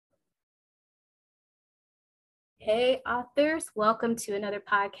Hey, authors, welcome to another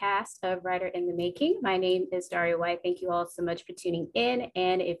podcast of Writer in the Making. My name is Daria White. Thank you all so much for tuning in.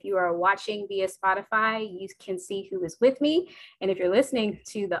 And if you are watching via Spotify, you can see who is with me. And if you're listening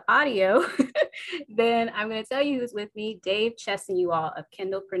to the audio, then I'm going to tell you who's with me. Dave Chesson, you all of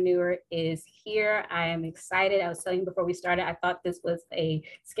Kindlepreneur, is here. I am excited. I was telling you before we started, I thought this was a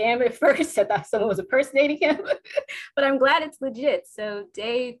scam at first. I thought someone was impersonating him, but I'm glad it's legit. So,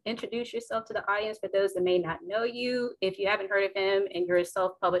 Dave, introduce yourself to the audience for those that may not know you. If you haven't heard of him and you're a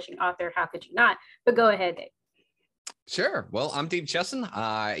self-publishing author, how could you not? But go ahead, Dave. Sure. Well, I'm Dave Chesson.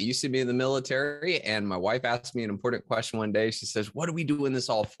 I used to be in the military, and my wife asked me an important question one day. She says, "What are we doing this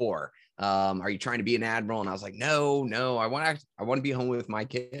all for? Are you trying to be an admiral?" And I was like, "No, I want to be home with my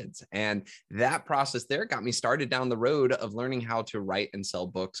kids." And that process there got me started down the road of learning how to write and sell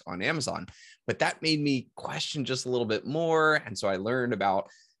books on Amazon. But that made me question just a little bit more, and so I learned about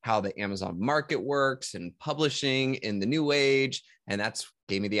how the Amazon market works and publishing in the new age. And that's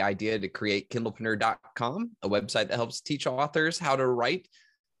gave me the idea to create Kindlepreneur.com, a website that helps teach authors how to write,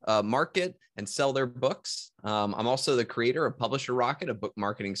 market, and sell their books. I'm also the creator of Publisher Rocket, a book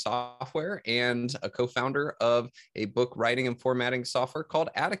marketing software, and a co-founder of a book writing and formatting software called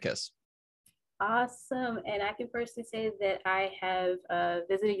Atticus. Awesome. And I can personally say that I have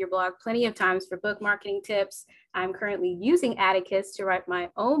visited your blog plenty of times for book marketing tips. I'm currently using Atticus to write my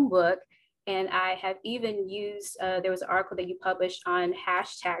own book. And I have even used, there was an article that you published on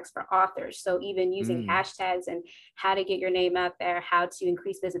hashtags for authors. So even using hashtags and how to get your name out there, how to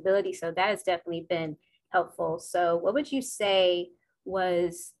increase visibility. So that has definitely been helpful. So what would you say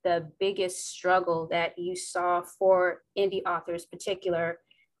was the biggest struggle that you saw for indie authors, particular,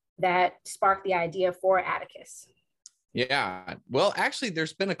 that sparked the idea for Atticus? Yeah, well, actually,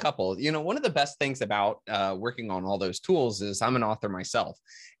 there's been a couple. One of the best things about working on all those tools is I'm an author myself.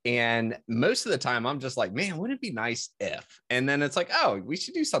 And most of the time, I'm just like, man, wouldn't it be nice if? And then it's like, oh, we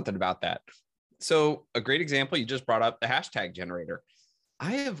should do something about that. So a great example, you just brought up the hashtag generator.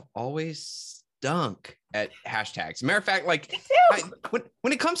 I have always stunk at hashtags. Matter of fact, like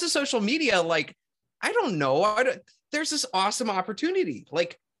when it comes to social media, like, I don't know. There's this awesome opportunity.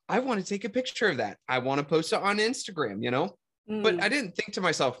 Like, I want to take a picture of that. I want to post it on Instagram, but I didn't think to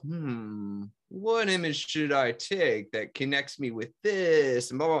myself, what image should I take that connects me with this?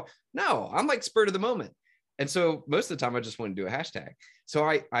 And blah, blah. No, I'm like spur of the moment. And so most of the time I just want to do a hashtag. So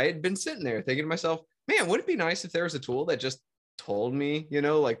I had been sitting there thinking to myself, man, would it be nice if there was a tool that just told me,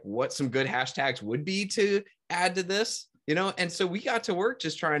 like what some good hashtags would be to add to this, And so we got to work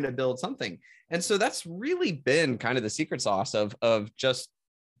just trying to build something. And so that's really been kind of the secret sauce of just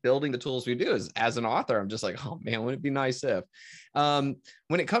building the tools we do. Is as an author, I'm just like, oh man, wouldn't it be nice if? When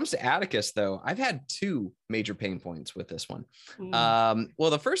it comes to Atticus, though, I've had two major pain points with this one. Well,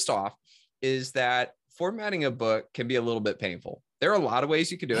 the first off is that formatting a book can be a little bit painful. There are a lot of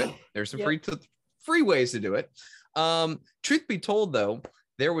ways you can do it. There's some free ways to do it. Truth be told, though,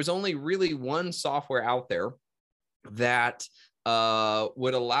 there was only really one software out there that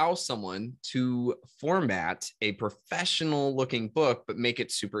would allow someone to format a professional looking book, but make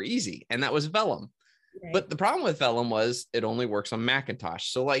it super easy. And that was Vellum. Right. But the problem with Vellum was it only works on Macintosh.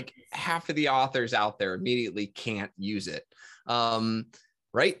 So like half of the authors out there immediately can't use it.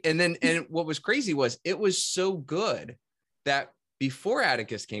 Right. And what was crazy was it was so good that before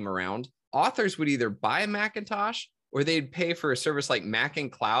Atticus came around, authors would either buy a Macintosh or they'd pay for a service like Mac and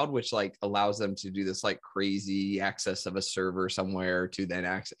Cloud, which like allows them to do this like crazy access of a server somewhere to then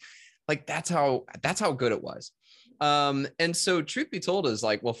access. Like that's how good it was. And so truth be told is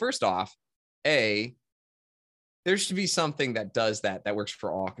like, well, first off, there should be something that does that works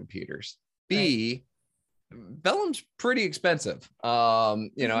for all computers. B, Vellum's pretty expensive.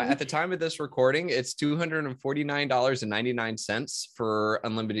 At the time of this recording, it's $249.99 for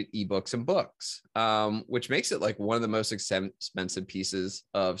unlimited ebooks and books, which makes it like one of the most expensive pieces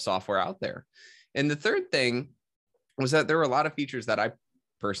of software out there. And the third thing was that there were a lot of features that I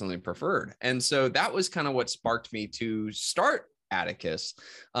personally preferred. And so that was kind of what sparked me to start Atticus,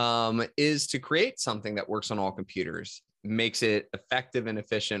 is to create something that works on all computers, makes it effective and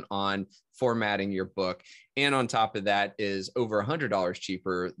efficient on formatting your book. And on top of that is over $100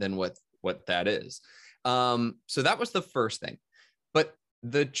 cheaper than what that is. So that was the first thing. But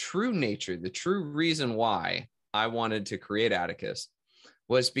the true reason why I wanted to create Atticus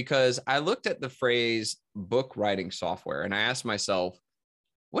was because I looked at the phrase book writing software and I asked myself,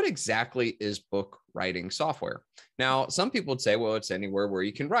 what exactly is book writing software? Now, some people would say, well, it's anywhere where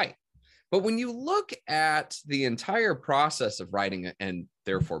you can write. But when you look at the entire process of writing and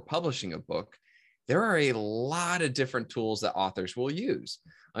therefore publishing a book, there are a lot of different tools that authors will use.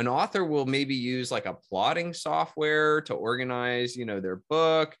 An author will maybe use like a plotting software to organize, their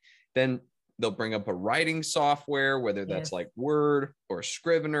book. Then they'll bring up a writing software, whether that's like Word or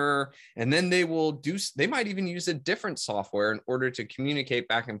Scrivener. And then they might even use a different software in order to communicate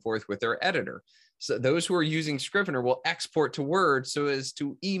back and forth with their editor. So those who are using Scrivener will export to Word so as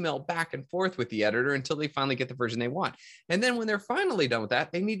to email back and forth with the editor until they finally get the version they want. And then when they're finally done with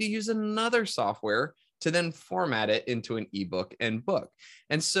that, they need to use another software to then format it into an ebook and book.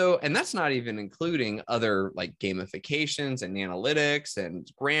 And that's not even including other like gamifications and analytics and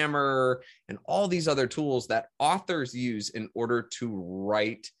grammar and all these other tools that authors use in order to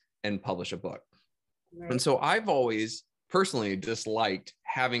write and publish a book. Right. And so I've always personally disliked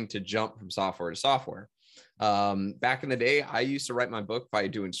having to jump from software to software. Back in the day, I used to write my book by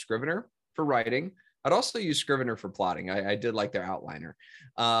doing Scrivener for writing. I'd also use Scrivener for plotting. I did like their outliner.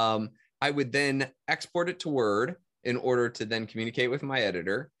 I would then export it to Word in order to then communicate with my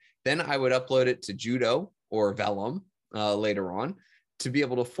editor. Then I would upload it to Judo or Vellum later on to be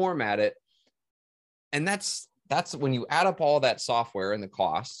able to format it. And that's when you add up all that software and the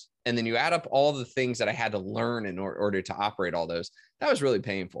costs, and then you add up all the things that I had to learn in order to operate all those, that was really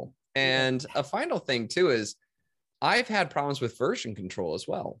painful. And a final thing too is I've had problems with version control as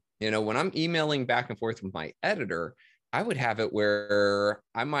well. When I'm emailing back and forth with my editor, I would have it where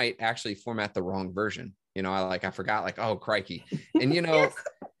I might actually format the wrong version. I forgot, like, oh, crikey. And, Yes.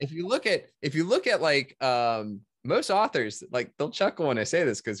 if you look at like, most authors, like, they'll chuckle when I say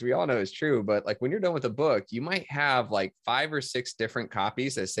this because we all know it's true. But like when you're done with a book, you might have like 5 or 6 different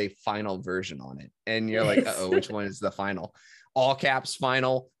copies that say final version on it. And you're like, uh-oh, which one is the final? All caps,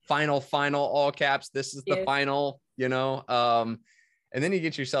 final, all caps. This is the final, and then you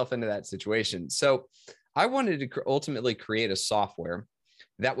get yourself into that situation. So I wanted to ultimately create a software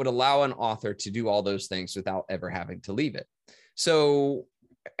that would allow an author to do all those things without ever having to leave it. So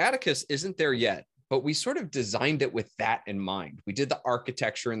Atticus isn't there yet, but we sort of designed it with that in mind. We did the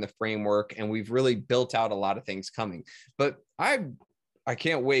architecture and the framework, and we've really built out a lot of things coming. But I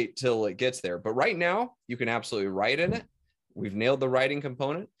can't wait till it gets there. But right now, you can absolutely write in it. We've nailed the writing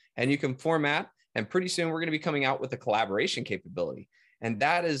component, and you can format. And pretty soon, we're going to be coming out with a collaboration capability. And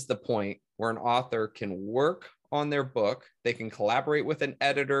that is the point where an author can work on their book. They can collaborate with an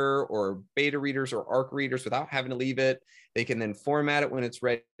editor or beta readers or ARC readers without having to leave it. They can then format it when it's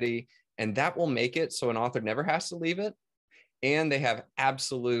ready. And that will make it so an author never has to leave it. And they have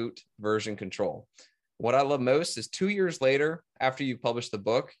absolute version control. What I love most is 2 years later, after you publish the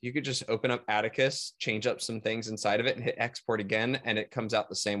book, you could just open up Atticus, change up some things inside of it, and hit export again, and it comes out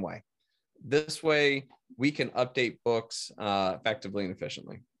the same way. This way, we can update books effectively and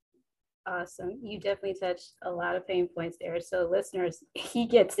efficiently. Awesome. You definitely touched a lot of pain points there. So listeners, he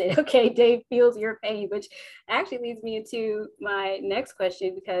gets it. Okay, Dave feels your pain, which actually leads me into my next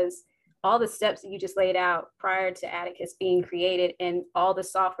question, because all the steps that you just laid out prior to Atticus being created and all the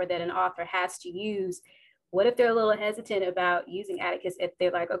software that an author has to use, what if they're a little hesitant about using Atticus if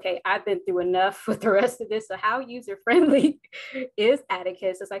they're like, okay, I've been through enough with the rest of this. So how user-friendly is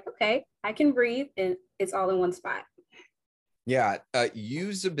Atticus? It's like, okay, I can breathe and it's all in one spot. Yeah,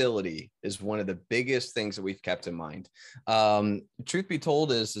 usability is one of the biggest things that we've kept in mind. Truth be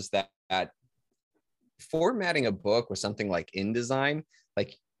told is that formatting a book with something like InDesign,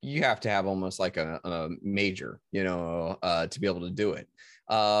 like you have to have almost like a major, to be able to do it.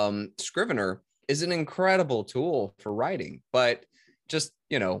 Scrivener is an incredible tool for writing, but just,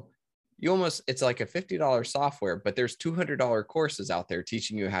 it's like a $50 software, but there's $200 courses out there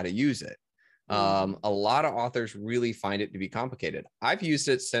teaching you how to use it. A lot of authors really find it to be complicated. I've used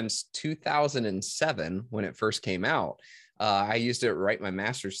it since 2007 when it first came out. I used it to write my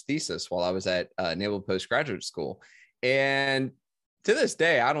master's thesis while I was at Naval Postgraduate School. And to this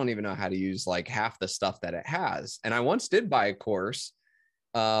day, I don't even know how to use like half the stuff that it has. And I once did buy a course,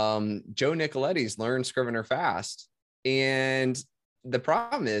 Joe Nicoletti's Learn Scrivener Fast. And the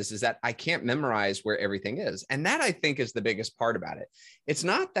problem is that I can't memorize where everything is. And that, I think, is the biggest part about it. It's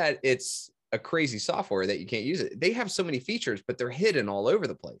not that it's a crazy software that you can't use it. They have so many features, but they're hidden all over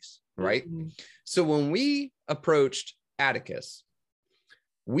the place, right? Mm-hmm. So when we approached Atticus,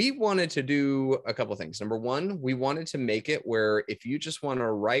 we wanted to do a couple of things. Number one, we wanted to make it where if you just want to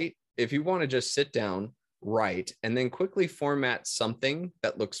write, if you want to just sit down, write, and then quickly format something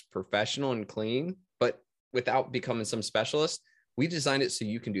that looks professional and clean, but without becoming some specialist, we designed it so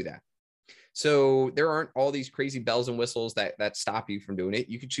you can do that. So there aren't all these crazy bells and whistles that stop you from doing it.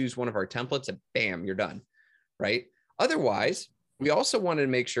 You could choose one of our templates and bam, you're done, right? Otherwise, we also wanted to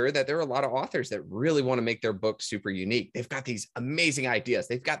make sure that there are a lot of authors that really want to make their book super unique. They've got these amazing ideas.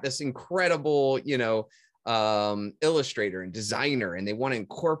 They've got this incredible, illustrator and designer, and they want to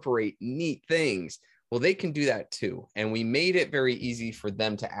incorporate neat things. Well, they can do that too. And we made it very easy for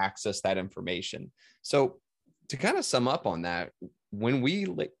them to access that information. So to kind of sum up on that, when we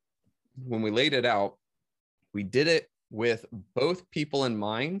laid it out, we did it with both people in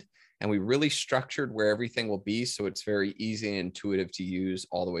mind, and we really structured where everything will be so it's very easy and intuitive to use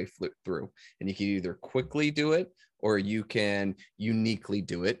all the way through. And you can either quickly do it, or you can uniquely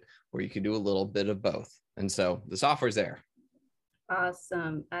do it, or you can do a little bit of both. And so the software's there.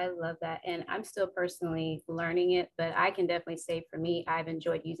 Awesome. I love that. And I'm still personally learning it, but I can definitely say for me, I've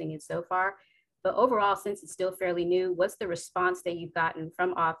enjoyed using it so far. But overall, since it's still fairly new, what's the response that you've gotten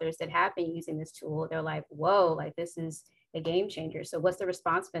from authors that have been using this tool? They're like, whoa, like this is a game changer. So what's the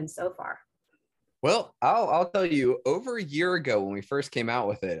response been so far? Well, I'll tell you, over a year ago when we first came out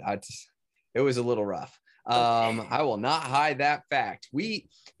with it, it was a little rough. I will not hide that fact.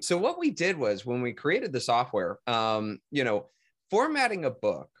 So what we did was, when we created the software, formatting a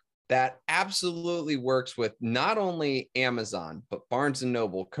book that absolutely works with not only Amazon, but Barnes and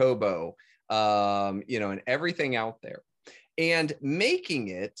Noble, Kobo, and everything out there, and making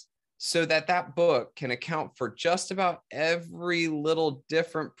it so that book can account for just about every little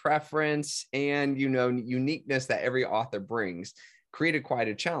different preference and, uniqueness that every author brings, created quite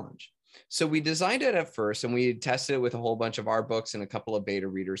a challenge. So we designed it at first, and we tested it with a whole bunch of our books and a couple of beta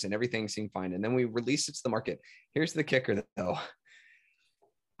readers, and everything seemed fine. And then we released it to the market. Here's the kicker, though.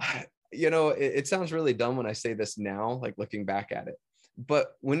 It sounds really dumb when I say this now, like looking back at it.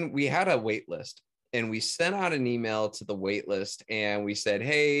 But when we had a wait list, and we sent out an email to the wait list, and we said,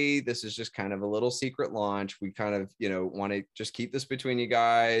 hey, this is just kind of a little secret launch. We kind of, want to just keep this between you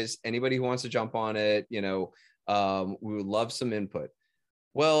guys. Anybody who wants to jump on it, we would love some input.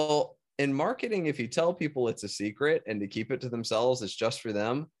 Well, in marketing, if you tell people it's a secret and to keep it to themselves, it's just for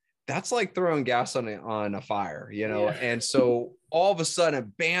them, that's like throwing gas on a fire, Yeah. And so all of a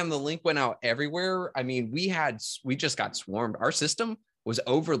sudden, bam, the link went out everywhere. I mean, we just got swarmed. Our system was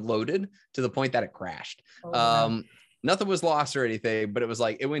overloaded to the point that it crashed. Oh, wow. Nothing was lost or anything, but it was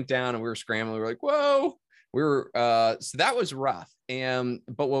like, it went down and we were scrambling. We were like, whoa, so that was rough.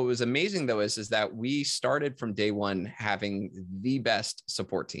 But what was amazing though, is that we started from day one having the best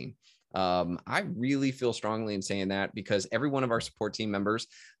support team. I really feel strongly in saying that, because every one of our support team members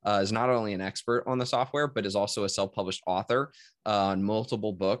is not only an expert on the software, but is also a self-published author on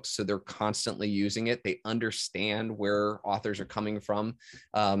multiple books. So they're constantly using it. They understand where authors are coming from.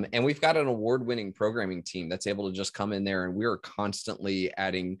 And we've got an award-winning programming team that's able to just come in there, and we're constantly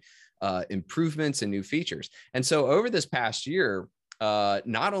adding improvements and new features. And so over this past year,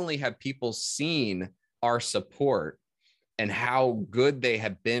 not only have people seen our support and how good they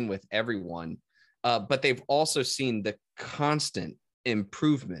have been with everyone, but they've also seen the constant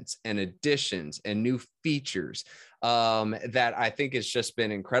improvements and additions and new features that I think has just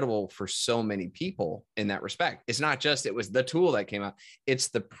been incredible for so many people in that respect. It's not just, it was the tool that came out. It's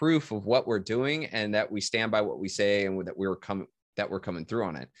the proof of what we're doing, and that we stand by what we say, and that we're coming through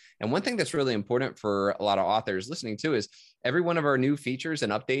on it. And one thing that's really important for a lot of authors listening to is every one of our new features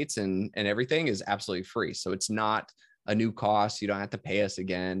and updates and everything is absolutely free. So it's not a new cost. You don't have to pay us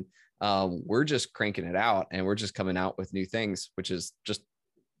again. We're just cranking it out, and we're just coming out with new things, which is just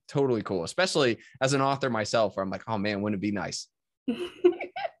totally cool, especially as an author myself, where I'm like, oh man, wouldn't it be nice?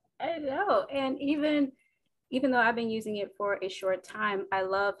 I know. And even though I've been using it for a short time, I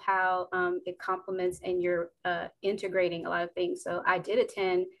love how it complements, and you're integrating a lot of things. So I did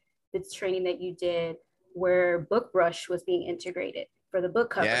attend the training that you did where BookBrush was being integrated for the book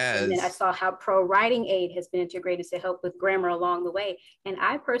cover. Yes. And then I saw how Pro Writing Aid has been integrated to help with grammar along the way. And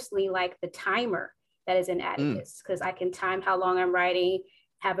I personally like the timer that is in Atticus, because I can time how long I'm writing,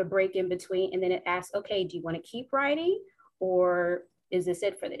 have a break in between, and then it asks, okay, do you want to keep writing, or is this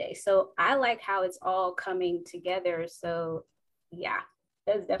it for the day? So I like how it's all coming together. So yeah,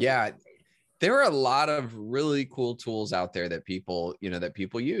 that's definitely there are a lot of really cool tools out there that people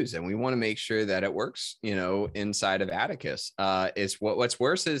use, and we want to make sure that it works, inside of Atticus. It's what's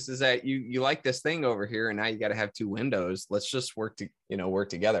worse is that you like this thing over here, and now you got to have two windows. Let's just work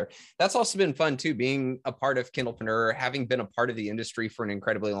together. That's also been fun too, being a part of Kindlepreneur, having been a part of the industry for an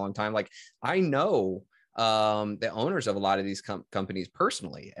incredibly long time. Like, I know the owners of a lot of these companies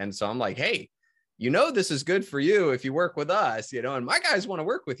personally, and so I'm like, hey, this is good for you if you work with us, and my guys want to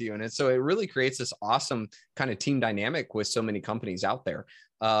work with you. And so it really creates this awesome kind of team dynamic with so many companies out there,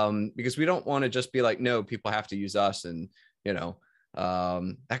 because we don't want to just be like, no, people have to use us, and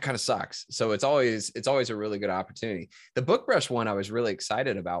that kind of sucks. So it's always a really good opportunity. The BookBrush one I was really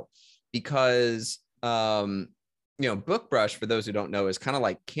excited about because BookBrush, for those who don't know, is kind of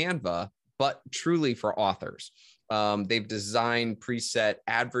like Canva, but truly for authors. They've designed preset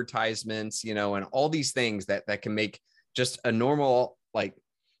advertisements, and all these things that can make just a normal, like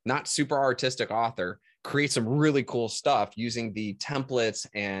not super artistic author create some really cool stuff using the templates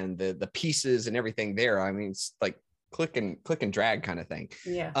and the pieces and everything there. I mean, it's like click and drag kind of thing.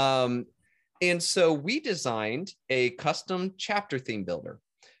 Yeah. And so we designed a custom chapter theme builder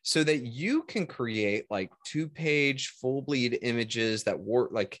so that you can create like 2-page full bleed images that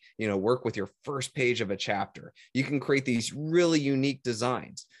work with your first page of a chapter. You can create these really unique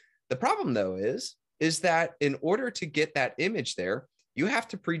designs. The problem though is that in order to get that image there, you have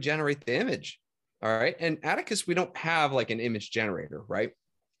to pre-generate the image. All right. And Atticus, we don't have like an image generator, right?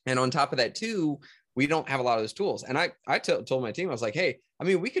 And on top of that too, we don't have a lot of those tools. And I told my team, I was like, hey, I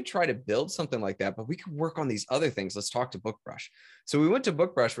mean, we could try to build something like that, but we could work on these other things. Let's talk to BookBrush. So we went to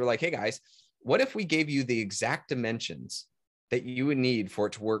BookBrush. We're like, hey guys, what if we gave you the exact dimensions that you would need for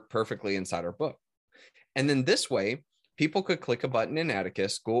it to work perfectly inside our book? And then this way, people could click a button in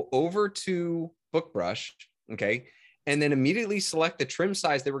Atticus, go over to BookBrush, okay, and then immediately select the trim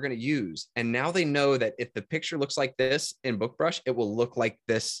size they were going to use. And now they know that if the picture looks like this in BookBrush, it will look like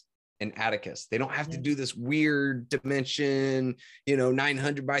this in Atticus. They don't have to do this weird dimension,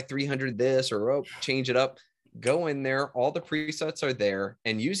 900 by 300 this, or change it up. Go in there. All the presets are there,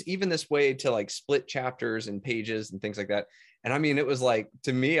 and use even this way to like split chapters and pages and things like that. And I mean, it was like,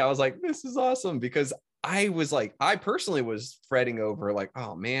 to me, I was like, this is awesome, because I personally was fretting over like,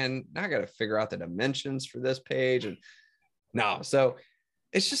 oh man, now I got to figure out the dimensions for this page. And no, so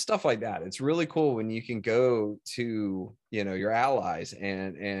it's just stuff like that. It's really cool when you can go to, your allies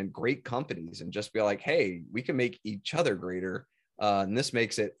and great companies and just be like, hey, we can make each other greater. And this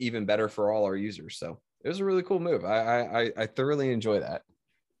makes it even better for all our users. So it was a really cool move. I thoroughly enjoy that.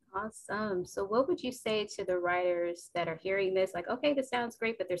 Awesome. So what would you say to the writers that are hearing this? Like, okay, this sounds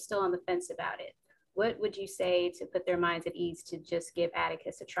great, but they're still on the fence about it. What would you say to put their minds at ease to just give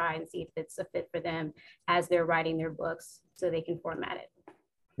Atticus a try and see if it's a fit for them as they're writing their books so they can format it?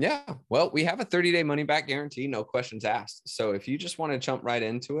 Yeah, well, we have a 30-day money back guarantee, no questions asked. So if you just want to jump right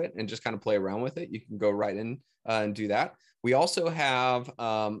into it and just kind of play around with it, you can go right in and do that. We also have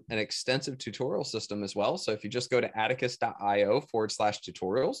an extensive tutorial system as well. So if you just go to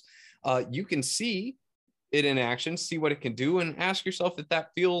atticus.io/tutorials, you can see it in action, see what it can do, and ask yourself if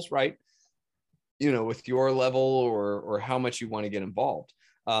that feels right, with your level or how much you want to get involved.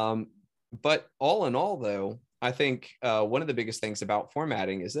 But all in all, though, I think one of the biggest things about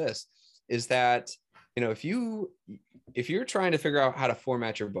formatting is that, if you're trying to figure out how to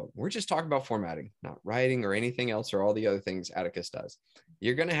format your book, we're just talking about formatting, not writing or anything else or all the other things Atticus does.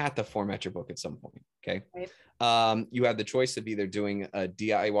 You're going to have to format your book at some point. Okay. Right. You have the choice of either doing a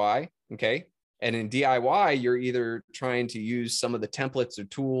DIY. Okay. And in DIY, you're either trying to use some of the templates or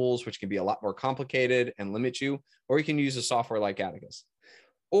tools, which can be a lot more complicated and limit you, or you can use a software like Atticus.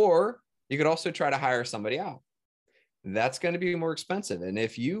 Or you could also try to hire somebody out. That's going to be more expensive. And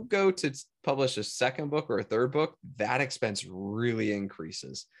if you go to publish a second book or a third book, that expense really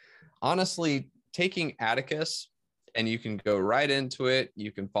increases. Honestly, taking Atticus, and you can go right into it.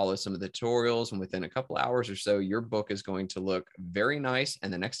 You can follow some of the tutorials, and within a couple hours or so, your book is going to look very nice.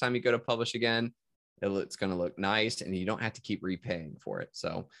 And the next time you go to publish again, it's going to look nice, and you don't have to keep repaying for it.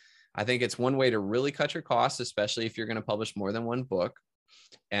 So I think it's one way to really cut your costs, especially if you're going to publish more than one book.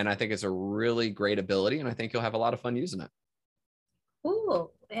 And I think it's a really great ability, and I think you'll have a lot of fun using it.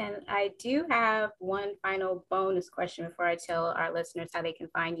 Cool. And I do have one final bonus question before I tell our listeners how they can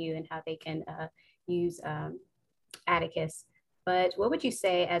find you and how they can use Atticus. But what would you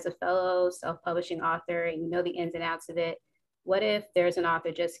say as a fellow self-publishing author, and you know the ins and outs of it? What if there's an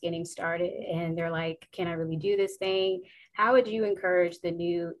author just getting started and they're like, can I really do this thing? How would you encourage the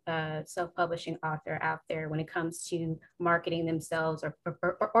new self-publishing author out there when it comes to marketing themselves or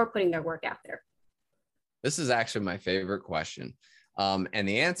putting their work out there? This is actually my favorite question. And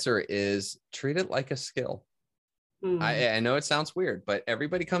the answer is treat it like a skill. I know it sounds weird, but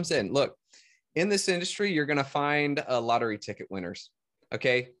everybody comes in. Look, in this industry, you're going to find lottery ticket winners.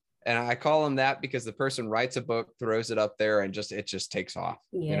 Okay. And I call them that because the person writes a book, throws it up there, and it just takes off.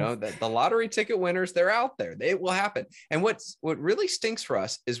 Yes. The lottery ticket winners, they're out there. It will happen. And what really stinks for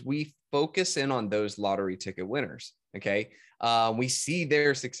us is we focus in on those lottery ticket winners. Okay. We see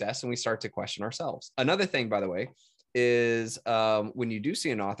their success and we start to question ourselves. Another thing, by the way, is when you do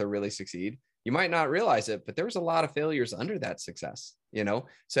see an author really succeed, you might not realize it, but there was a lot of failures under that success,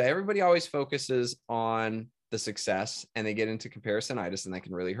 So everybody always focuses on the success and they get into comparisonitis, and that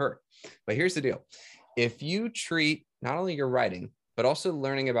can really hurt. But here's the deal. If you treat not only your writing, but also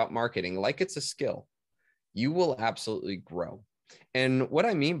learning about marketing like it's a skill, you will absolutely grow. And what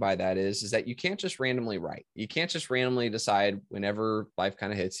I mean by that is that you can't just randomly write. You can't just randomly decide whenever life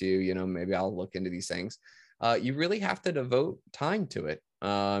kind of hits you, you know, maybe I'll look into these things. You really have to devote time to it. You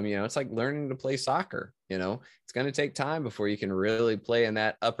know, it's like learning to play soccer. You know, it's going to take time before you can really play in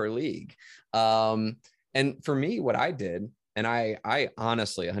that upper league. And for me, what I did, and I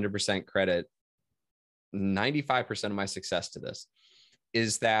honestly 100% credit 95% of my success to this,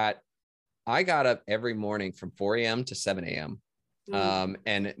 is that I got up every morning from 4 a.m. to 7 a.m.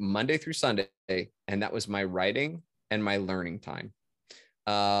 And Monday through Sunday, and that was my writing and my learning time.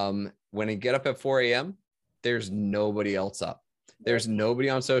 When I get up at 4 a.m., there's nobody else up. There's nobody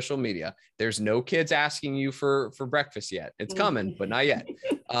on social media. There's no kids asking you for breakfast yet. It's coming, but not yet.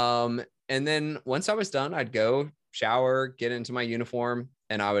 And then once I was done, I'd go shower, get into my uniform,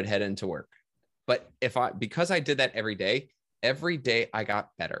 and I would head into work. But because I did that every day I got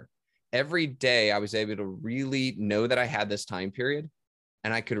better. Every day I was able to really know that I had this time period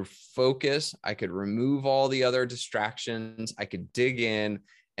and I could focus. I could remove all the other distractions. I could dig in.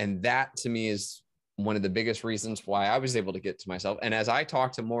 And that to me is one of the biggest reasons why I was able to get to myself. And as I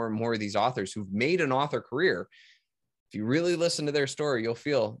talk to more and more of these authors who've made an author career, if you really listen to their story, you'll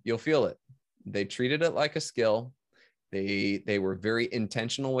feel it. They treated it like a skill. They were very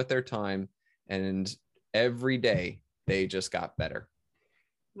intentional with their time, and every day they just got better.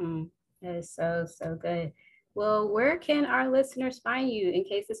 That is so good. Well, where can our listeners find you in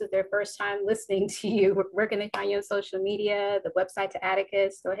case this is their first time listening to you? Where can they find you on social media, the website to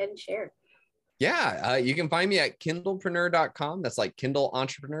Atticus? Go ahead and share. Yeah, you can find me at kindlepreneur.com. That's like Kindle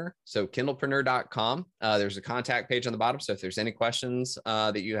Entrepreneur. So kindlepreneur.com. There's a contact page on the bottom. So if there's any questions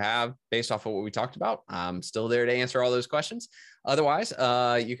that you have based off of what we talked about, I'm still there to answer all those questions. Otherwise,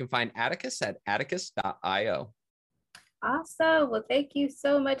 you can find Atticus at atticus.io. Awesome. Well, thank you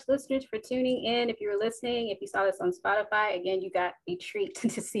so much, listeners, for tuning in. If you were listening, if you saw this on Spotify, again, you got a treat to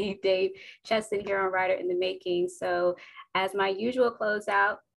see Dave Cheston here on Writer in the Making. So as my usual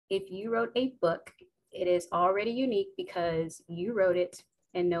closeout, if you wrote a book, it is already unique because you wrote it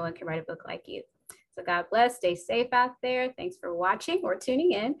and no one can write a book like you. So God bless, stay safe out there. Thanks for watching or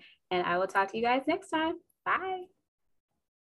tuning in, and I will talk to you guys next time. Bye.